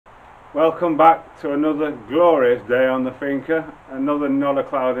Welcome back to another glorious day on the Finca. Another not a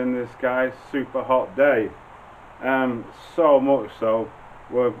cloud in the sky, super hot day. So much so,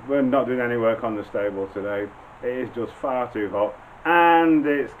 we're not doing any work on the stable today. It is just far too hot and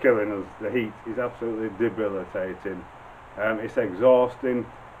it's killing us. The heat is absolutely debilitating. It's exhausting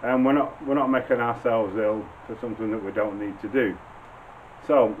and we're not making ourselves ill for something that we don't need to do.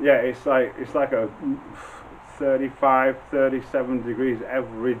 So yeah, it's like a 35, 37 degrees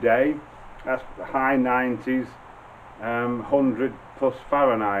every day. That's high 90s, 100 plus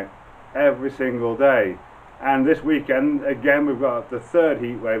Fahrenheit every single day. And this weekend again we've got the third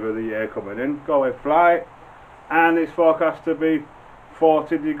heat wave of the year coming in. Go with flight, and it's forecast to be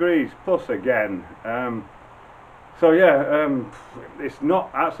 40 degrees plus again. So yeah, it's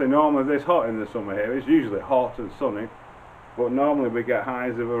not actually normally this hot in the summer here. It's usually hot and sunny, but normally we get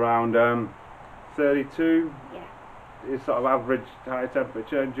highs of around 32. Yeah. It's sort of average high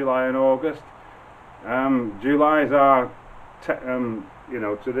temperature in July and August. July's are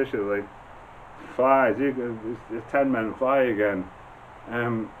traditionally flies. It's 10 men fly again.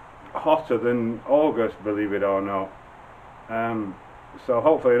 Hotter than August, believe it or not. So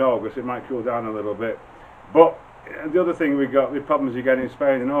hopefully in August it might cool down a little bit. But the other thing we got, the problems you get in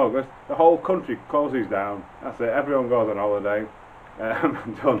Spain in August, the whole country closes down. That's it. Everyone goes on holiday.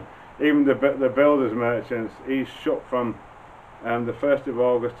 Done. Even the builders merchants, he's shut from the 1st of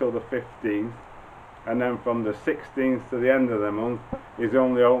August till the 15th, and then from the 16th to the end of the month he's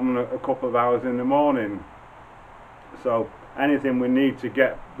only open a couple of hours in the morning. So anything we need to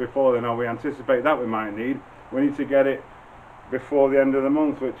get before then, or we anticipate that we might need, we need to get it before the end of the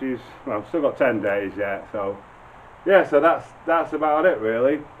month, which is, well, still got 10 days yet. So yeah, so that's about it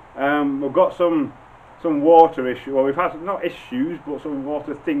really. We've got some water issue. Well, we've had not issues, but some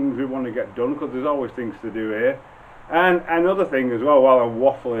water things we want to get done, because there's always things to do here. And another thing as well, while I'm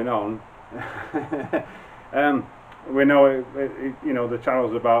waffling on, we know the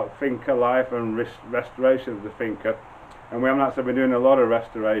channel's about Finca life and restoration of the Finca, and we haven't actually been doing a lot of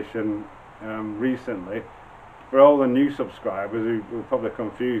restoration recently. For all the new subscribers who are probably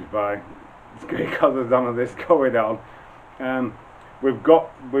confused by because there's none of this going on. We've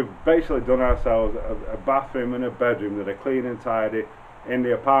basically done ourselves a bathroom and a bedroom that are clean and tidy in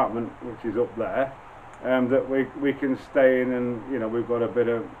the apartment, which is up there, that we can stay in, and we've got a bit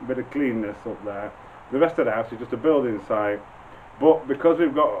of cleanness up there. The rest of the house is just a building site, but because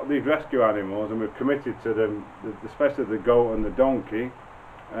we've got these rescue animals and we've committed to them, especially the goat and the donkey,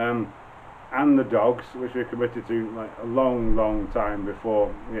 and the dogs, which we committed to like a long time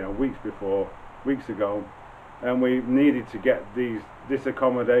before, weeks ago. And we needed to get this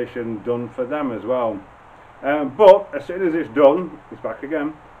accommodation done for them as well. But as soon as it's done, it's back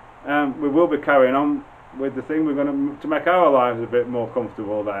again. We will be carrying on with the thing. We're going to make our lives a bit more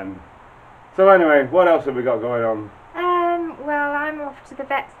comfortable then. So anyway, what else have we got going on? Well, I'm off to the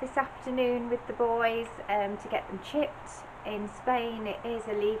vets this afternoon with the boys to get them chipped. In Spain, it is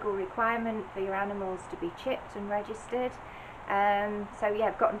a legal requirement for your animals to be chipped and registered. So yeah,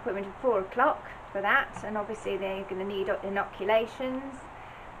 I've got an appointment at 4 o'clock for that, and obviously they're going to need inoculations,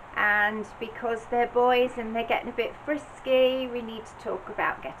 and because they're boys and they're getting a bit frisky, we need to talk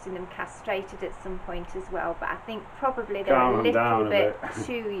about getting them castrated at some point as well, but I think probably they're a little bit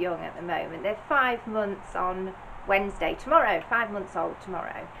too young at the moment. They're 5 months on Wednesday, tomorrow, 5 months old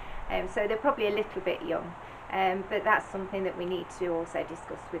tomorrow, so they're probably a little bit young, but that's something that we need to also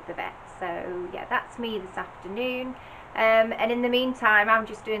discuss with the vets. So yeah, that's me this afternoon. And in the meantime, I'm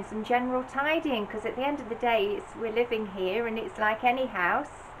just doing some general tidying, because at the end of the day, we're living here, and it's like any house,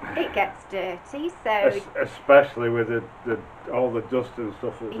 it gets dirty. So especially with all the dust and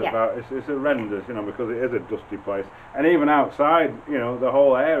stuff that's about, it's horrendous, because it is a dusty place. And even outside, the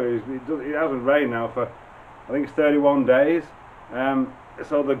whole area it hasn't rained now for, I think it's 31 days.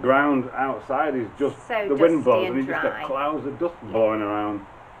 So the ground outside is just so the wind blows and you dry. just get clouds of dust blowing around.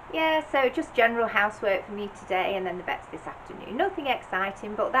 Yeah, so just general housework for me today, and then the vets this afternoon. Nothing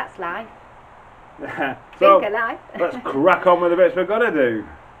exciting, but that's life. So life. Let's crack on with the bits we've got to do.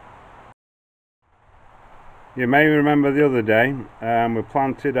 You may remember the other day we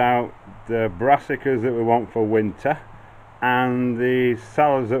planted out the brassicas that we want for winter and the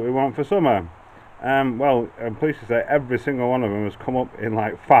salads that we want for summer. Well, I'm pleased to say every single one of them has come up in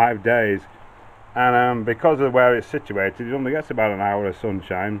like 5 days. And because of where it's situated, it only gets about an hour of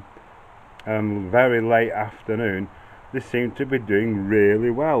sunshine, very late afternoon. This seems to be doing really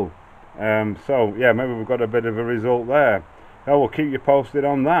well. So yeah, maybe we've got a bit of a result there. We'll keep you posted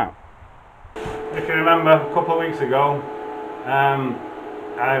on that. If you remember, a couple of weeks ago,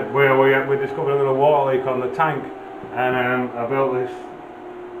 we discovered a little water leak on the tank, and I built this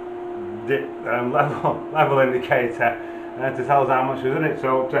level indicator to tell us how much was in it,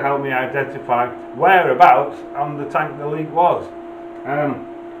 so to help me identify whereabouts on the tank the leak was.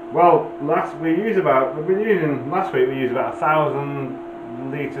 Well, last week we used about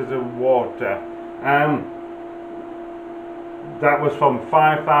 1,000 litres of water. That was from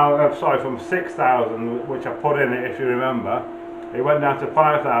 6,000, which I put in it, if you remember. It went down to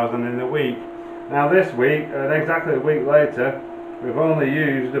 5,000 in the week. Now this week, exactly a week later, we've only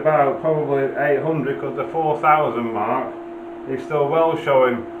used about probably 800, because the 4,000 mark is still well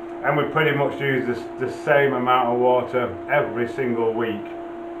showing, and we pretty much use the same amount of water every single week.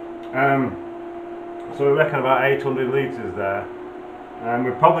 So we reckon about 800 litres there.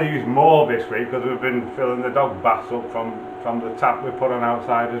 We've probably used more this week because we've been filling the dog baths up from the tap we put on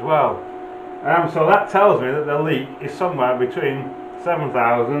outside as well. So that tells me that the leak is somewhere between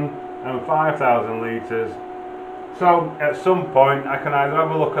 7,000 and 5,000 litres. So at some point I can either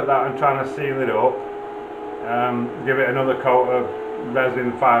have a look at that and try and seal it up, give it another coat of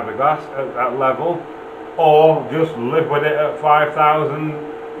resin fiberglass at that level, or just live with it at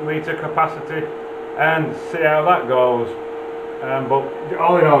 5,000 litre capacity and see how that goes. But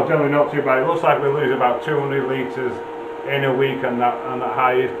all in all, generally not too bad. It looks like we lose about 200 litres in a week on that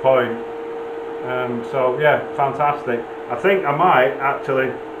highest point. So yeah, fantastic. I think I might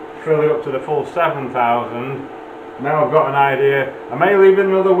actually fill it up to the full 7,000. Now I've got an idea. I may leave it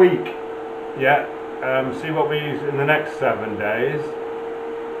another week yet, see what we use in the next 7 days,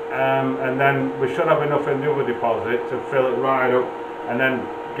 and then we should have enough in the other deposit to fill it right up and then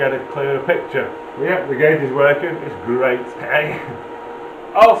get a clearer picture. But yeah, the gauge is working, it's great.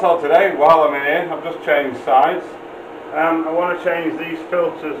 Also today, while I'm in here, I've just changed sides. I want to change these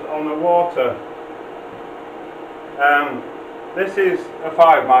filters on the water. This is a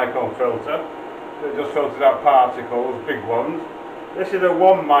 5 micron filter that just filters out particles, big ones. This is a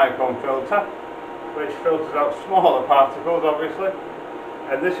 1 micron filter, which filters out smaller particles, obviously.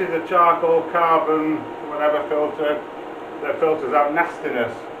 And this is a charcoal, carbon, whatever filter that filters out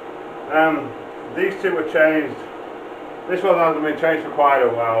nastiness. These two were changed. This one hasn't been changed for quite a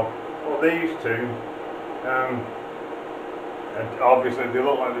while. Well, these two, and obviously they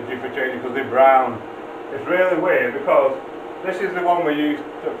look like they're due for changing because they're brown. It's really weird because this is the one we use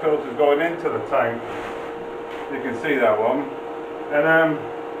that filters going into the tank. You can see that one, and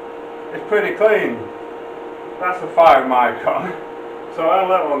it's pretty clean. That's a 5 micron. So how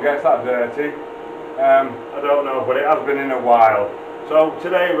that one gets that dirty, I don't know, but it has been in a while. So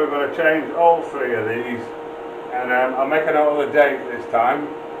today we're going to change all 3 of these, and I'll make a note of the date this time,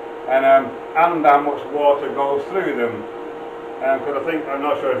 and how much water goes through them. Because I'm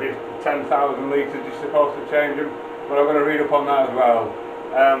not sure if it's 10,000 litres you're supposed to change them, but I'm going to read up on that as well.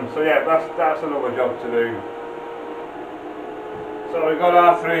 So yeah, that's another job to do. So we've got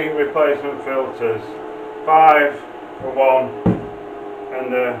our 3 replacement filters, 5 for 1,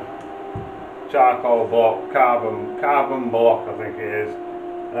 and the charcoal block, carbon block I think it is.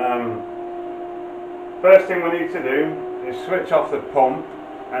 First thing we need to do is switch off the pump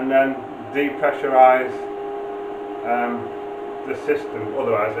and then depressurise the system,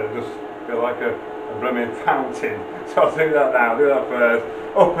 otherwise it'll just feel like a blooming fountain. So I'll do that now, do that first.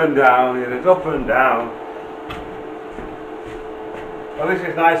 Up and down, it is up and down. Well, this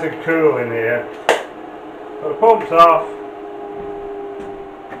is nice and cool in here. So the pump's off.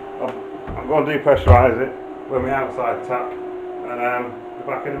 I'm going to depressurise it with my outside tap, and be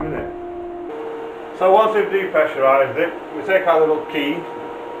back in a minute. So once we've depressurised it, we take our little key,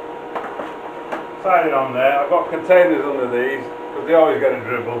 slide it on there. I've got containers under these because they always get a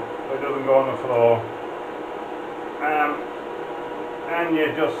dribble, so it doesn't go on the floor. And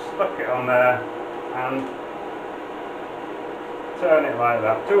you just stuck it on there and turn it like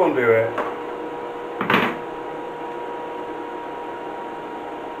that to undo it.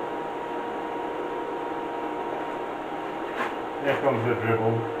 Here comes the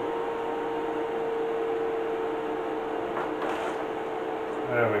dribble.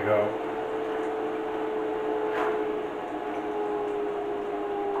 There we go.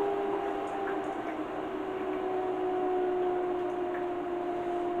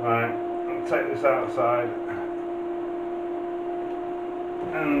 Right, I'll take this outside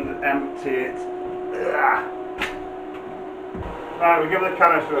and empty it. Ugh. Right, we give the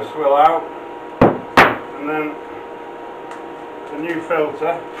canister a swill out, and then the new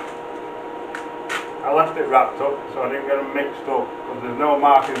filter, I left it wrapped up so I didn't get them mixed up, because there's no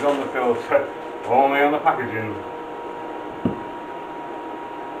markings on the filter, only on the packaging.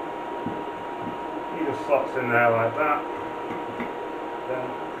 He just slots in there like that. Then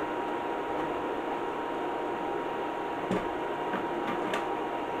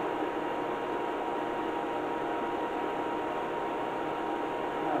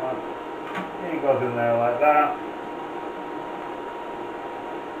goes in there like that.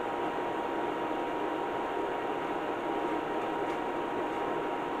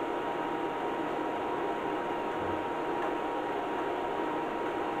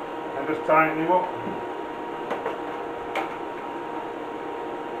 And just tighten him up.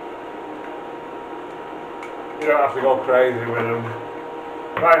 You don't have to go crazy with them.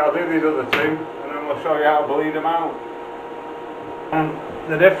 Right, I'll do these other two and then we'll show you how to bleed them out. And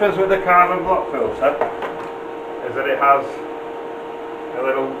the difference with the carbon block filter is that it has a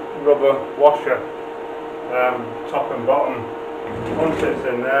little rubber washer, top and bottom. One sits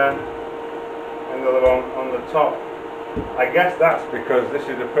in there and the other one on the top. I guess that's because this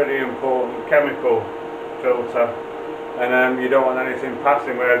is a pretty important chemical filter and you don't want anything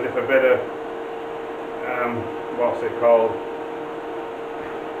passing, whereas if a bit of what's it called,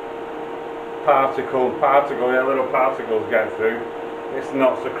 little particles get through, it's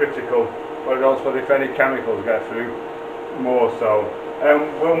not so critical, but also if any chemicals get through, more so.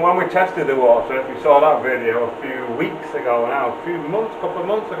 When we tested the water, if you saw that video a few weeks ago now, couple of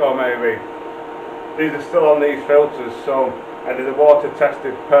months ago maybe, these are still on these filters, so, and the water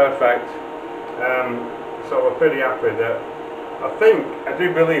tested perfect, so we're pretty happy that, I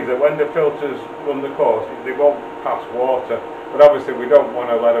do believe that when the filters run the course, they won't pass water, but obviously we don't want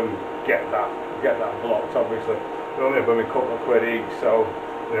to let them get that blocked, obviously. They're only about a couple of quid each, so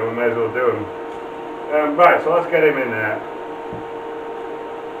you know, we may as well do them. Right, so let's get him in there.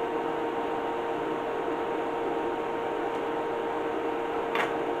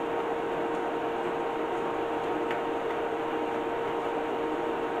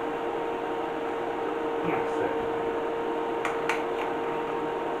 That's it.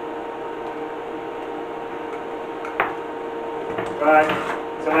 Right,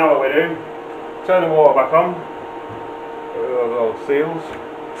 so now what we do, turn the water back on, get rid of those old seals,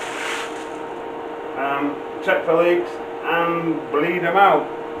 check for leaks and bleed them out.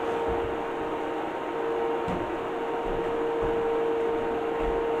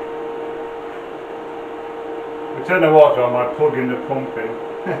 We turn the water on by plugging the pump in.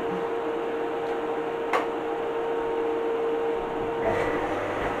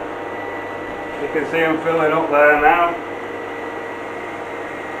 You can see them filling up there now.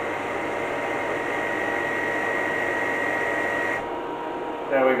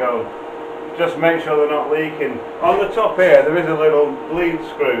 There we go. Just make sure they're not leaking. On the top here there is a little bleed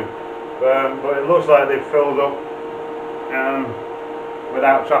screw, but it looks like they've filled up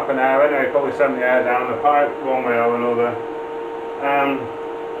without trapping air anyway, probably sent the air down the pipe one way or another.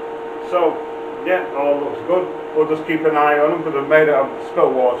 So yeah, all looks good. We'll just keep an eye on them because I've made it, I've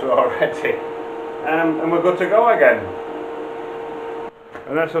spilled water already. And we're good to go again.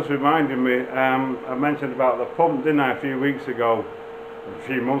 And that's just reminded me, I mentioned about the pump, didn't I, a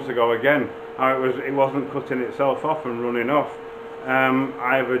few months ago again, how it wasn't cutting itself off and running off,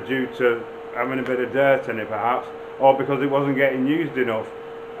 either due to having a bit of dirt in it perhaps, or because it wasn't getting used enough.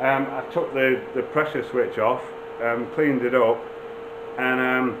 I took the pressure switch off, cleaned it up,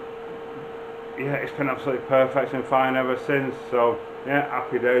 and yeah, it's been absolutely perfect and fine ever since, so yeah,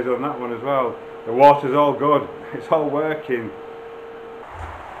 happy days on that one as well. The water's all good, it's all working.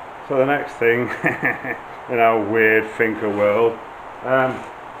 So the next thing in our weird Finca world,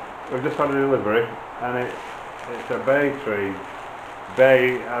 we've just had a delivery and it's a bay tree.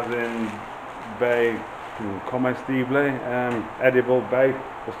 Bay as in bay comestible, edible bay,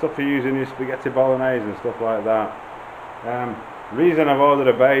 the stuff you use in your spaghetti bolognese and stuff like that. Reason I've ordered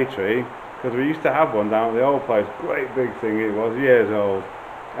a bay tree, because we used to have one down at the old place, great big thing it was, years old,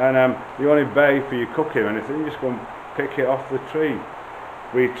 and you only bay for your cooking or anything, you just go and pick it off the tree.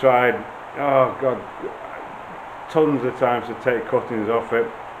 We tried, oh god, tons of times to take cuttings off it,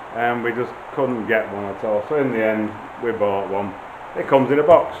 and we just couldn't get one at all, so in the end we bought one. It comes in a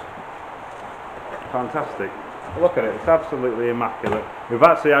box. Fantastic. Look at it, it's absolutely immaculate. We've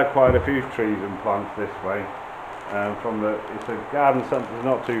actually had quite a few trees and plants this way, it's a garden centre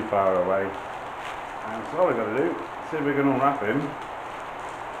not too far away, and so all we've got to do, see if we can unwrap him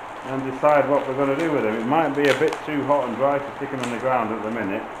and decide what we're going to do with him. It might be a bit too hot and dry to stick him in the ground at the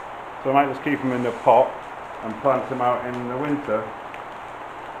minute, so I might just keep him in the pot and plant him out in the winter.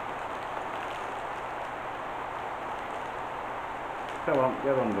 Come on,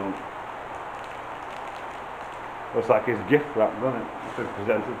 get undone. Looks like his gift wrap, doesn't it? To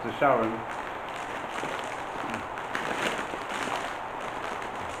present it to Sharon.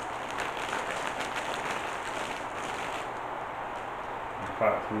 In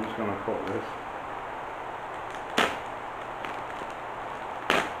fact, I'm just going to cut this.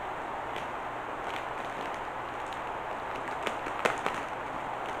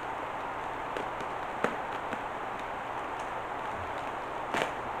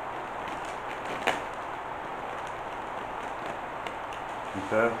 and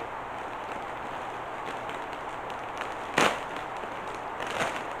turf.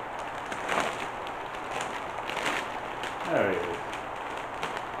 There he is.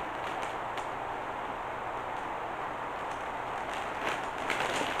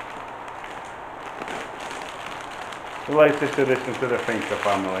 The latest addition to the Finca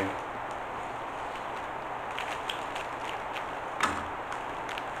family.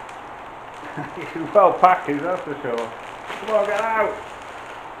 He's well packaged, that's for sure. Come on, get out!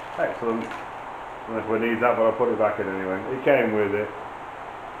 Excellent. And if we need that, but I'll put it back in anyway. He came with it.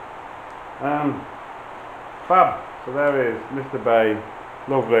 Fab. So there he is, Mr. Bay.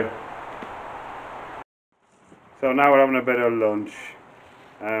 Lovely. So now we're having a bit of lunch.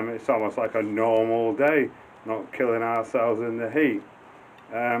 It's almost like a normal day. Not killing ourselves in the heat.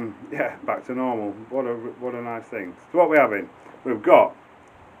 Yeah, back to normal. What a nice thing. So what are we having? We've got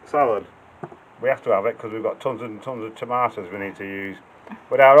salad. We have to have it because we've got tons and tons of tomatoes we need to use.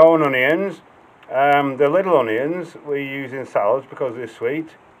 With our own onions, the little onions we use in salads because they're sweet,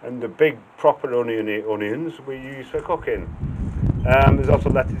 and the big proper onions we use for cooking. There's also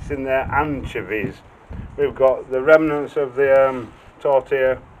lettuce in there, anchovies. We've got the remnants of the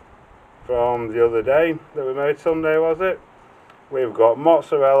tortilla from the other day that we made, Sunday was it? We've got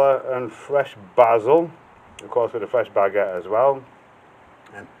mozzarella and fresh basil, of course with a fresh baguette as well.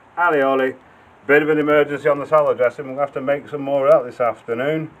 And aioli, bit of an emergency on the salad dressing, we'll have to make some more out this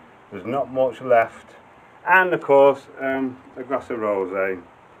afternoon. There's not much left. And of course, a glass of rosé.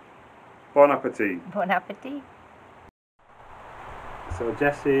 Bon appetit. Bon appetit. So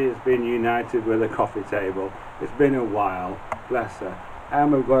Jessie has been united with a coffee table. It's been a while, bless her.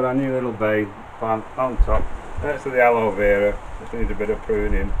 And we've got our new little bay plant on top. Next to the aloe vera, just needs a bit of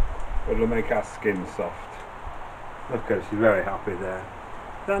pruning, but it'll make our skin soft. Look at her, she's very happy there.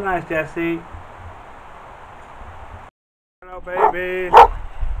 Is that nice, Jessie? Hello, baby.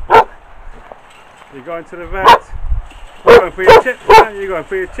 You're going to the vet? You're going for your chips, aren't you? You're going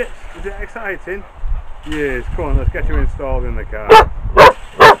for your chips. Is it exciting? Yes, come on, let's get you installed in the car.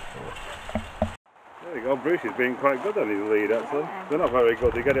 There you go, Bruce is being quite good on his lead actually. They're not very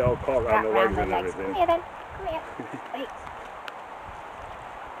good, they get it all caught around the legs and everything. Come here then, come here. Wait.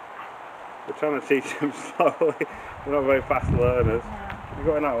 We're trying to teach them slowly, they're not very fast learners. No. You're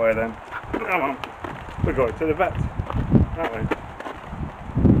going that way then. Come on, we're going to the vet. That way.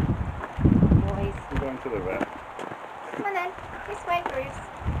 Boys. We're going to the vet. Come on then, this way Bruce.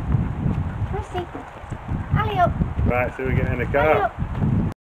 Brucey, alley up. Right, so we get in the car.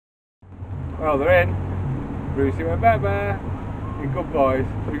 Well, they're in. Brucey went bye-bye. You're good boys.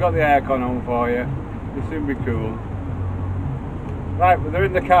 We've got the aircon on for you. You'll soon be cool. Right, well, they're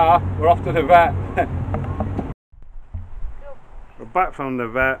in the car. We're off to the vet. We're back from the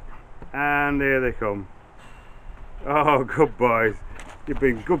vet, and here they come. Oh, good boys. You've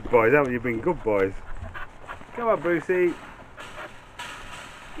been good boys, haven't you? You've been good boys. Come on, Brucey.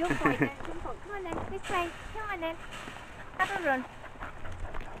 Your boy then, come on then, this way. Come on then. Have a run.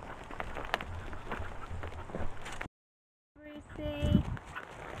 Brucey.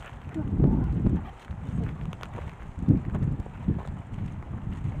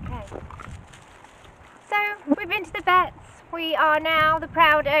 Okay. So, we've been to the vets. We are now the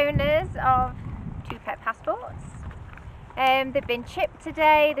proud owners of 2 pet passports. They've been chipped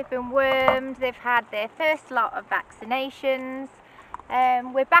today, they've been wormed, they've had their first lot of vaccinations.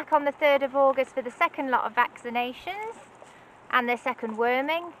 We're back on the 3rd of August for the second lot of vaccinations and their second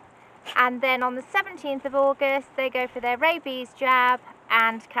worming. And then on the 17th of August they go for their rabies jab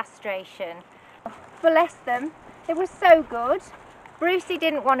and castration. Bless them, it was so good. Brucey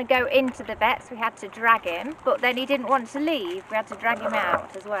didn't want to go into the vets, we had to drag him, but then he didn't want to leave, we had to drag him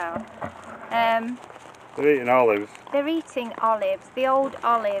out as well. They're eating olives. They're eating olives, the old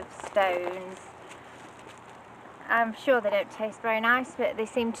olive stones. I'm sure they don't taste very nice, but they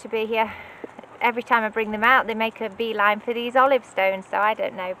seem to be here. Every time I bring them out, they make a beeline for these olive stones, so I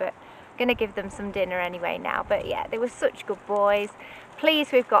don't know, but I'm going to give them some dinner anyway now. But yeah, they were such good boys.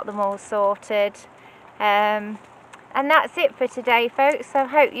 Pleased we've got them all sorted. And that's it for today, folks. So I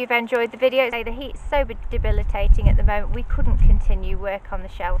hope you've enjoyed the video. The heat's so debilitating at the moment, we couldn't continue work on the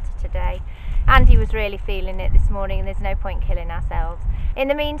shelter today. Andy was really feeling it this morning, and there's no point killing ourselves. In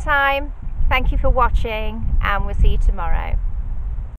the meantime, thank you for watching, and we'll see you tomorrow.